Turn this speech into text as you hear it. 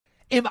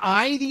Am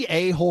I the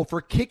a-hole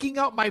for kicking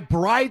out my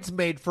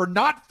bridesmaid for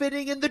not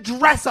fitting in the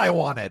dress I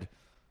wanted?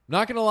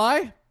 Not going to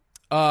lie.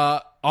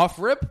 Off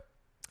rip,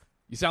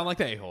 you sound like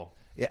the a-hole.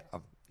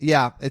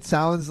 Yeah. It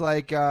sounds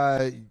like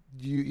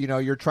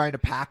you're trying to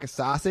pack a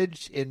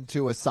sausage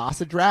into a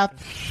sausage wrap.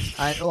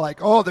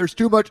 There's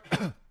too much.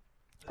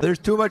 There's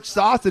too much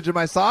sausage in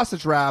my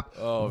sausage wrap.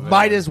 Oh, man.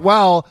 Might as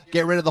well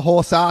get rid of the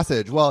whole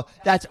sausage. Well,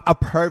 that's a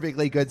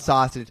perfectly good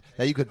sausage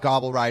that you could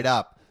gobble right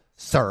up,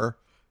 sir.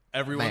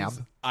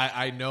 Ma'am.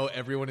 I know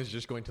everyone is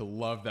just going to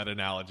love that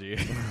analogy.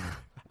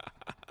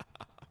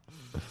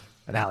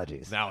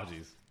 Analogies.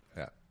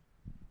 Yeah.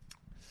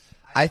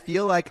 I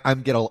feel like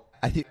I'm gonna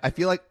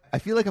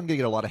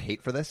get a lot of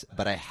hate for this,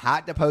 but I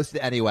had to post it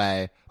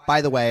anyway.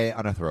 By the way,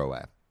 on a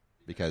throwaway,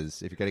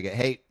 because if you're gonna get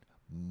hate,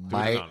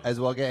 might as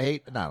well get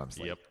hate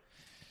anonymously. Yep.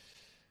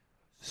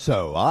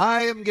 So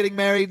I am getting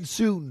married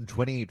soon.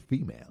 28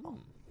 female.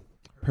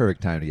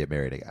 Perfect time to get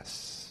married, I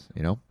guess.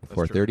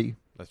 Before 30.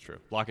 That's true.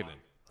 Lock it in.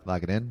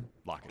 Lock it in.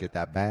 Lock it Get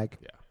that bag.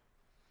 Yeah.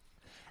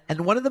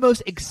 And one of the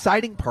most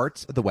exciting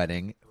parts of the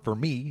wedding for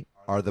me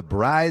are the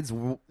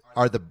bridesmaids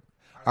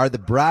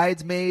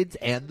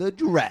and the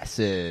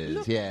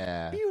dresses.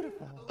 Yeah.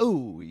 Beautiful.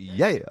 Oh,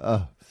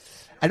 yeah.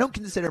 I don't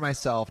consider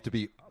myself to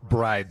be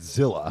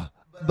bridezilla,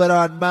 but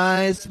on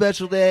my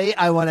special day,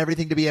 I want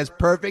everything to be as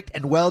perfect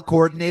and well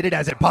coordinated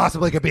as it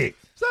possibly could be.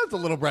 Sounds a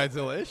little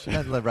bridezilla-ish.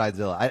 That's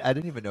bridezilla. I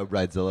didn't even know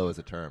bridezilla was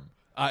a term.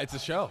 It's a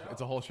show.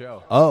 It's a whole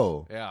show.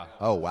 Oh. Yeah.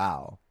 Oh,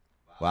 wow.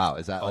 Wow.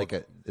 Is that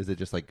is it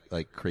just like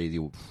crazy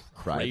brides?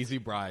 Crazy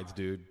brides,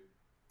 dude.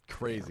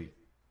 Crazy.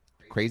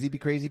 Crazy be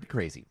crazy be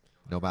crazy,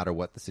 no matter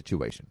what the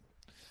situation.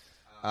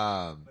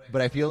 But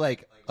I feel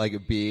like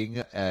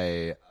being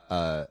being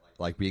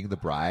the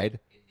bride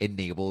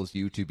enables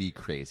you to be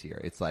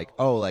crazier. It's like,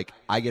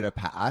 I get a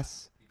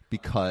pass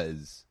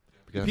because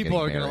people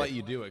are going to let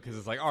you do it because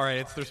it's like, all right,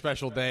 it's their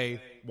special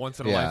day, once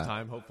in a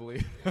lifetime,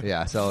 hopefully.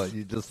 Yeah, so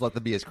you just let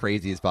them be as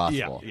crazy as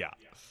possible. Yeah.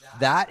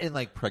 That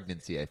and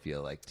pregnancy, I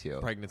feel like too.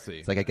 Pregnancy.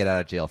 It's like I get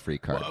out of jail free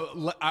card.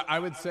 Well, I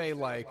would say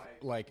like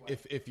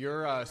if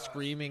you're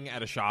screaming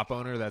at a shop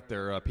owner that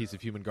they're a piece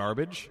of human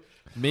garbage,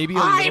 maybe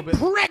I'm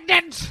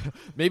pregnant.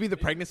 Maybe the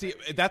pregnancy.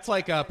 That's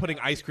like putting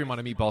ice cream on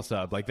a meatball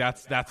sub. Like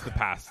that's the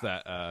pass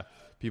that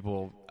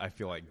people I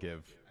feel like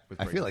give.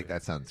 With I feel like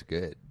that sounds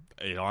good.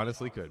 It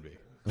honestly could be.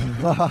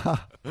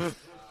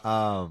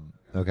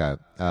 Okay.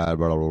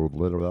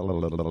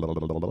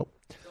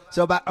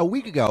 So about a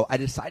week ago, I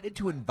decided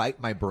to invite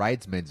my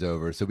bridesmaids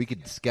over so we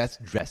could discuss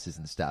dresses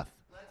and stuff.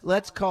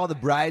 Let's call the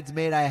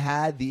bridesmaid I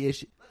had the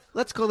issue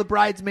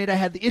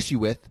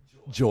with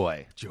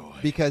Joy. Joy.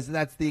 Because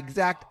that's the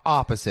exact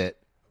opposite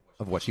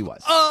of what she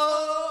was.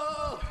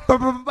 Oh!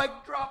 Mic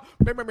drop.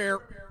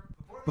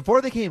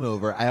 Before they came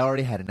over, I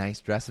already had a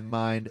nice dress in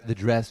mind. The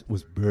dress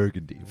was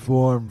burgundy,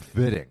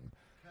 form-fitting,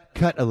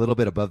 cut a little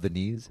bit above the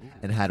knees,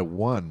 and had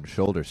one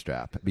shoulder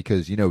strap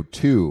because,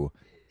 2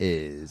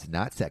 is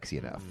not sexy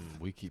enough.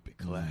 We keep it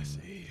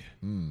classy.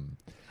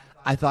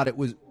 I thought it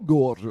was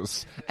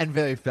gorgeous and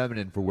very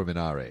feminine for women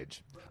our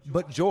age.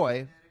 But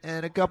Joy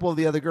and a couple of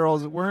the other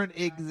girls weren't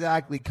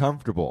exactly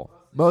comfortable,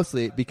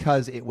 mostly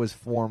because it was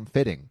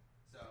form-fitting.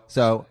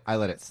 So I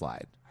let it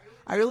slide.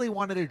 I really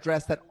wanted a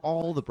dress that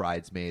all the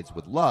bridesmaids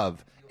would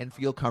love and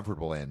feel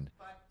comfortable in,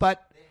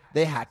 but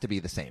they had to be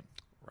the same.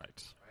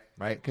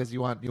 Right? Because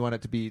you want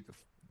it to be...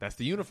 That's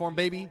the uniform,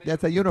 baby.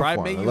 That's a uniform.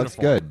 Bridesmaid It looks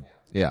uniform. good.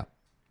 Yeah.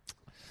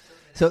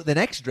 So the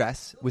next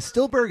dress was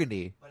still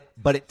burgundy,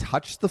 but it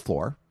touched the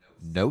floor,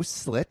 no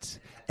slit,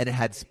 and it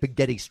had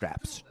spaghetti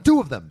straps. 2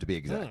 of them, to be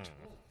exact.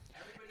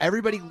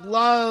 Everybody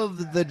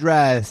loved the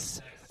dress,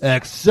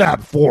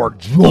 except for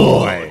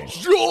Joy.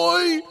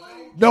 Joy!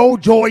 No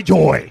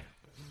Joy.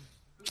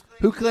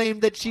 Who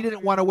claimed that she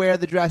didn't want to wear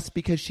the dress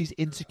because she's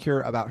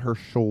insecure about her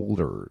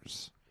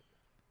shoulders.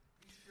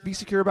 Be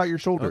secure about your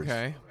shoulders.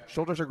 Okay.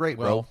 Shoulders are great,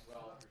 Well, bro.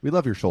 We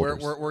love your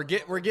shoulders. We're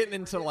getting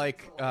into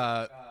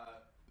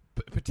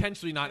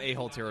potentially not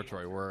a-hole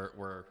territory.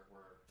 We're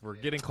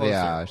getting closer.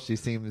 Yeah, she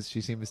seems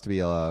to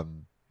be.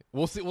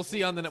 We'll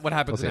see on what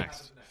happens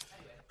next.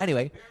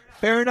 Anyway,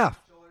 fair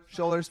enough.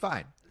 Shoulders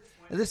fine.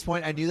 At this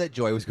point, I knew that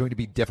Joy was going to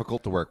be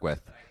difficult to work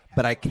with,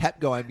 but I kept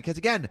going because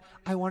again,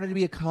 I wanted to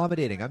be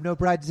accommodating. I'm no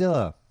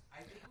bridezilla.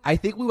 I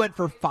think we went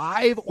for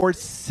 5 or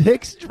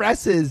 6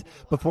 dresses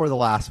before the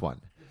last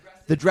one.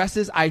 The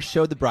dresses I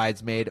showed the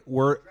bridesmaids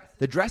were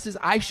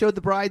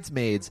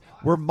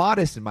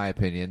modest in my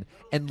opinion,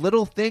 and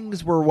little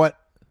things were what.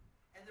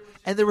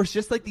 And there was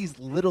just these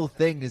little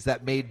things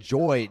that made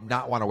Joy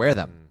not want to wear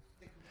them.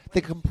 The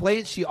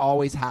complaints she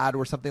always had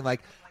were something like,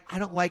 I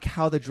don't like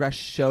how the dress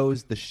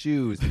shows the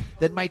shoes.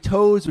 Then my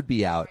toes would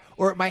be out.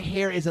 Or my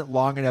hair isn't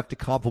long enough to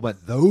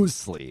complement those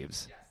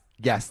sleeves.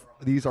 Yes,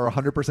 these are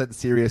 100%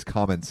 serious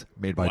comments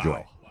made by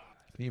Joy.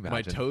 Can you imagine?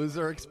 My toes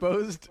are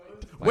exposed?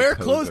 Wear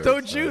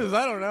closed-toed shoes.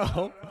 I don't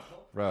know.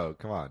 Bro,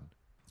 come on.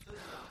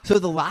 So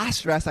the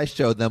last dress I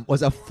showed them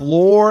was a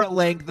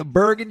floor-length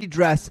burgundy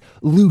dress,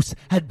 loose,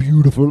 had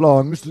beautiful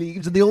long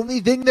sleeves, and the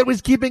only thing that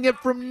was keeping it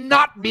from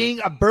not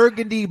being a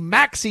burgundy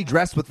maxi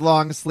dress with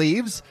long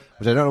sleeves,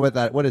 which I don't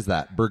know what is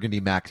that?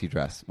 Burgundy maxi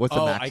dress. What's a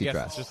maxi I guess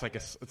dress? It's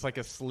just like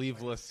a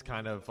sleeveless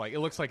kind of like, it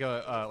looks like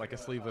a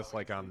sleeveless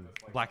like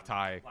black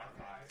tie.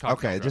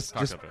 Okay, dress,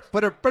 just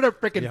put a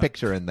freaking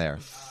picture in there.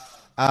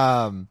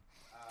 Was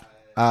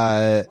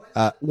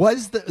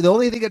the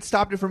only thing that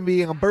stopped it from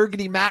being a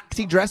burgundy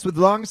maxi dress with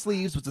long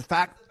sleeves was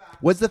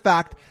the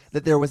fact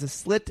that there was a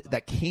slit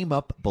that came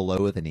up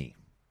below the knee.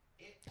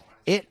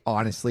 It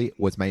honestly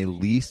was my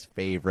least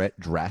favorite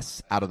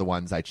dress out of the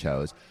ones I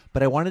chose,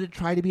 but I wanted to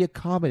try to be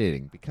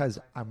accommodating because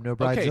I'm no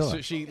bridezilla. Okay,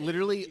 so she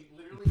literally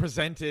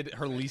presented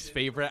her least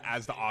favorite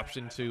as the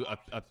option to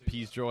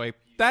appease Joy.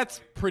 That's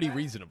pretty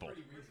reasonable.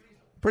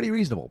 Pretty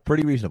reasonable.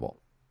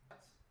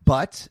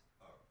 But,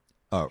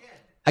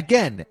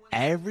 again,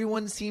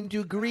 everyone seemed to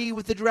agree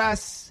with the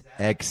dress,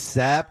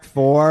 except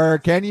for,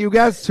 can you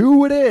guess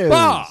who it is?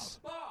 Bob!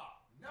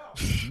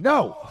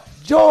 No,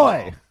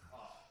 Joy!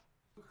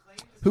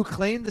 Who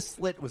claimed the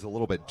slit was a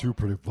little bit too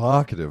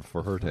provocative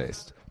for her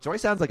taste. Joy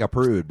sounds like a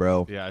prude,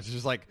 bro. Yeah, it's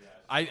just like,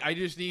 I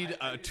just need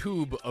a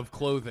tube of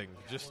clothing.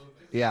 Just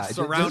just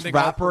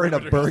wrap her in a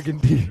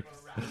burgundy...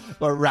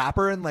 But wrap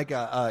her in like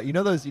a you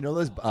know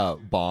those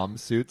bomb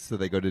suits that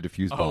they go to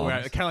defuse bombs. Oh,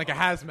 right. Kind of like a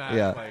hazmat.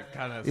 Yeah. Like,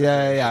 kind of.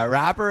 Yeah.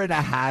 Wrap her in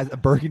a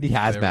burgundy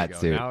hazmat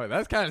suit. Now,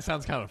 that kind of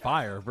sounds kind of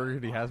fire.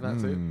 Burgundy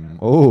hazmat suit.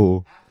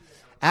 Oh.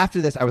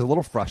 After this, I was a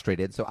little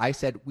frustrated, so I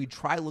said we'd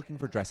try looking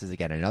for dresses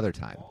again another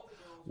time.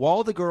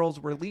 While the girls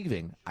were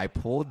leaving, I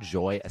pulled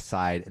Joy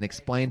aside and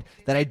explained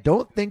that I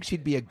don't think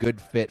she'd be a good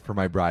fit for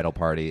my bridal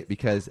party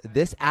because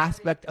this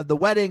aspect of the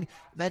wedding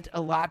meant a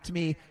lot to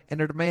me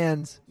and her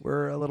demands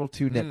were a little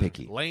too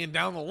nitpicky. Laying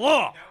down the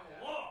law.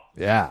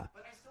 Yeah.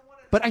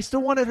 But I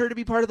still wanted her to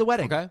be part of the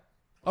wedding.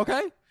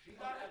 Okay.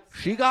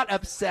 She got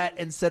upset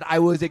and said I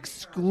was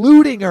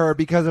excluding her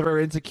because of her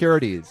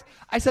insecurities.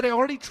 I said I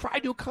already tried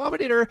to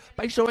accommodate her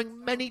by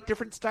showing many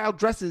different style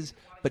dresses,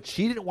 but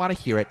she didn't want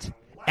to hear it.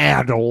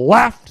 And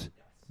left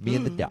me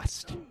in the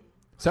dust.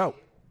 So,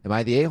 am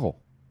I the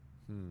a-hole?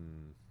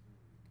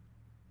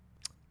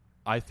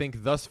 I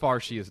think thus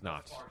far she is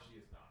not.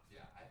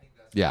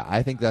 Yeah,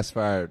 I think thus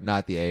far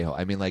not the a-hole.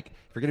 I mean, like,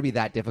 if you're going to be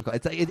that difficult,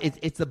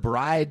 it's the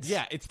bride's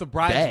it's the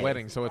bride's day.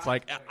 wedding, so it's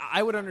like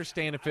I would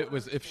understand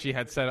if she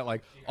had said it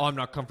like, "Oh, I'm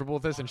not comfortable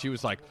with this," and she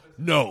was like,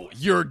 "No,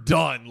 you're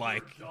done.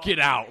 Like, get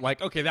out."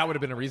 Like, okay, that would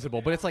have been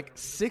reasonable. But it's like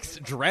six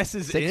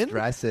dresses.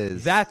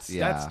 That's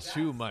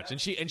too much.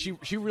 And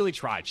she really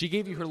tried. She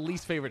gave you her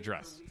least favorite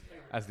dress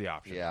as the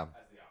option. Yeah.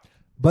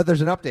 But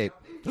there's an update.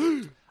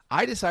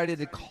 I decided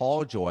to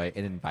call Joy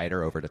and invite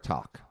her over to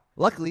talk.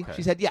 Luckily,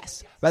 she said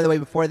yes. By the way,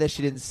 before this,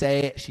 she didn't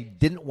say she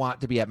didn't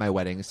want to be at my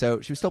wedding, so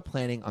she was still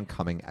planning on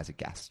coming as a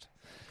guest.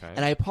 Okay.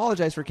 And I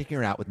apologized for kicking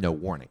her out with no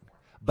warning,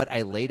 but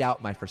I laid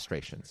out my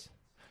frustrations.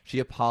 She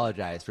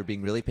apologized for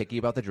being really picky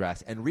about the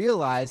dress and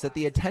realized that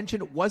the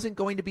attention wasn't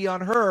going to be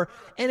on her,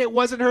 and it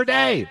wasn't her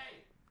day.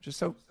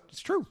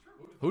 It's true.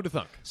 Who'd have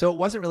thunk? So it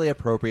wasn't really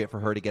appropriate for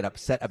her to get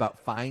upset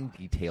about fine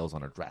details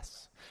on her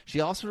dress.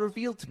 She also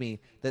revealed to me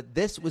that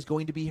this was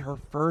going to be her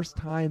first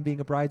time being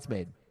a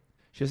bridesmaid.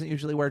 She doesn't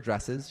usually wear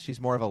dresses. She's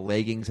more of a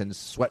leggings and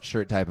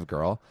sweatshirt type of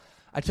girl.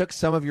 I took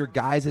some of your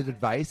guys'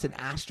 advice and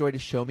asked Joy to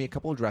show me a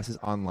couple of dresses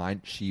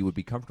online she would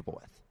be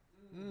comfortable with.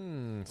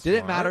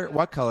 Didn't matter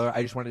what color.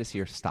 I just wanted to see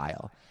her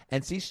style.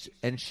 And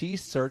she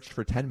searched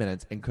for 10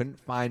 minutes and couldn't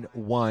find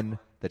one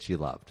that she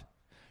loved.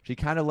 She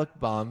kind of looked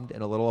bummed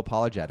and a little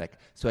apologetic,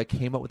 so I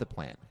came up with a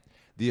plan.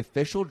 The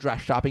official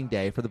dress shopping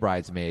day for the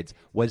bridesmaids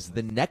was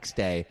the next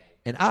day,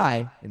 and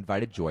I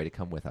invited Joy to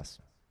come with us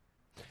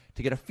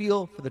to get a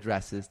feel for the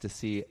dresses to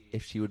see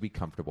if she would be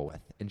comfortable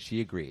with, and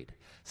she agreed.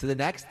 So the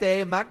next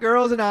day, my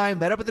girls and I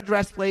met up at the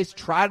dress place,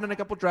 tried on a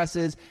couple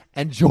dresses,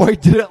 and Joy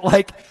didn't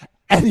like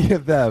any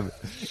of them,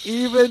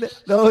 even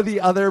though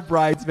the other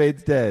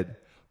bridesmaids did.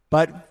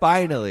 But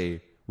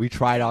finally, we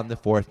tried on the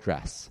fourth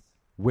dress,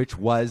 which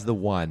was the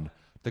one.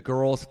 The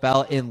girls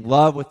fell in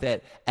love with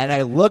it, and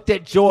I looked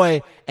at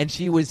Joy, and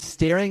she was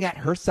staring at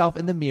herself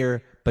in the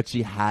mirror, but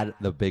she had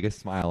the biggest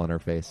smile on her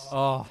face.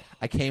 Oh.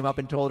 I came up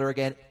and told her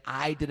again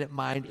I didn't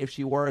mind if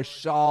she wore a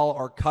shawl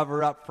or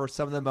cover up for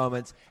some of the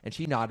moments, and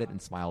she nodded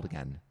and smiled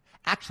again.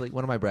 Actually,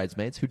 one of my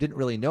bridesmaids, who didn't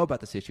really know about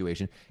the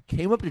situation,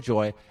 came up to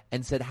Joy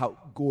and said how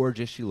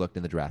gorgeous she looked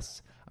in the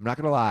dress. I'm not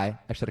going to lie,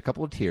 I shed a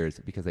couple of tears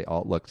because they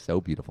all looked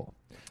so beautiful.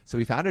 So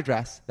we found a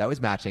dress that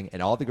was matching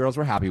and all the girls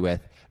were happy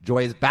with.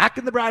 Joy is back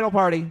in the bridal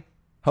party.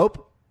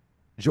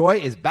 Joy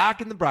is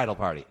back in the bridal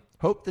party.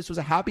 Hope this was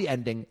a happy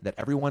ending that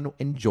everyone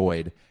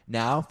enjoyed.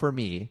 Now, for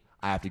me,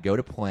 I have to go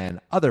to plan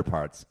other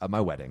parts of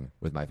my wedding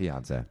with my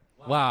fiance.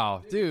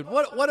 Wow, dude,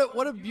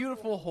 what a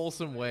beautiful,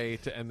 wholesome way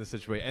to end the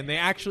situation. And they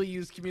actually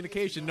used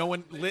communication. No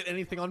one lit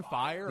anything on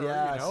fire.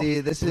 Yeah, or,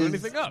 see, this blew is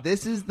anything up.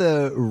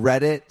 the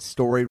Reddit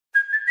story.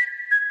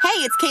 Hey,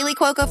 it's Kaylee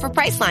Cuoco for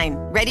Priceline.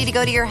 Ready to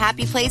go to your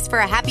happy place for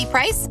a happy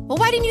price? Well,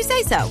 why didn't you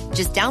say so?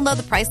 Just download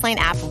the Priceline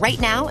app right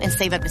now and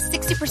save up to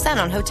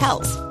 60% on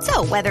hotels.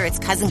 So whether it's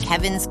Cousin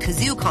Kevin's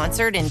Kazoo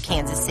Concert in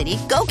Kansas City,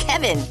 go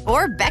Kevin,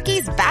 or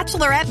Becky's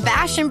Bachelorette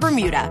Bash in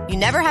Bermuda, you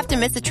never have to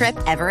miss a trip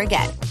ever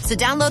again. So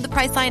download the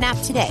Priceline app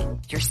today.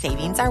 Your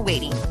savings are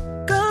waiting.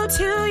 Go to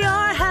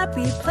your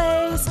happy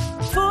place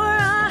for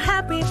a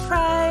happy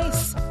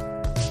price.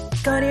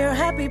 Go to your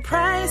happy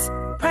price,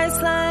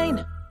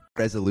 Priceline.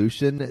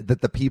 Resolution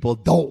that the people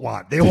don't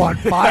want. They want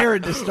fire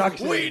and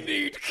destruction. We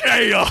need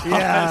chaos.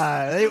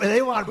 Yeah,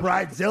 they want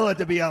Bridezilla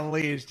to be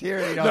unleashed. Here,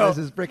 this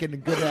is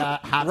freaking good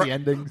happy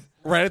endings.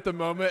 Right at the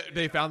moment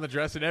they found the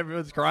dress and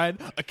everyone's crying,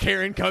 a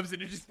Karen comes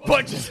in and just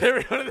punches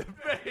everyone in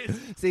the face.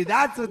 See,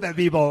 that's what the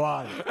people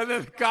want. And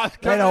then the cops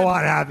they don't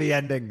want happy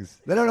endings.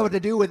 They don't know what to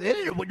do with it.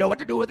 They don't know what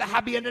to do with the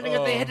happy ending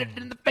if they hit it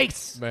in the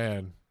face.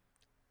 Man,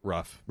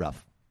 rough.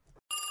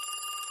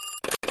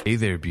 Hey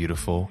there,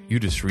 beautiful. You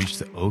just reached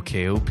the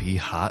OKOP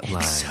hotline.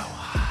 It's so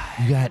hot.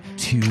 You got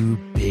two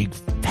big,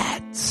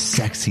 fat,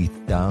 sexy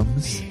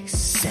thumbs. Big,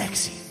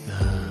 sexy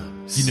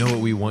thumbs. You know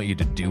what we want you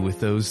to do with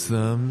those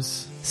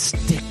thumbs?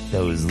 Stick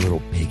those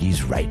little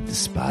piggies right into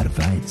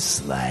Spotify and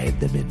slide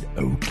them in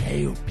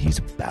OKOP's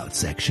About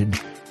section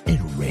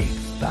and rate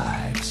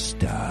 5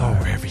 stars.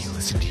 Or wherever you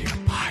listen to your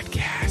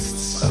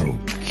podcasts. Oh,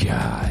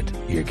 God.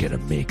 You're going to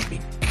make me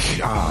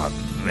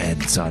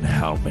comments on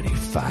how many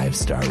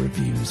 5-star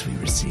reviews we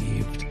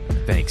received.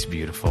 Thanks,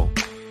 beautiful.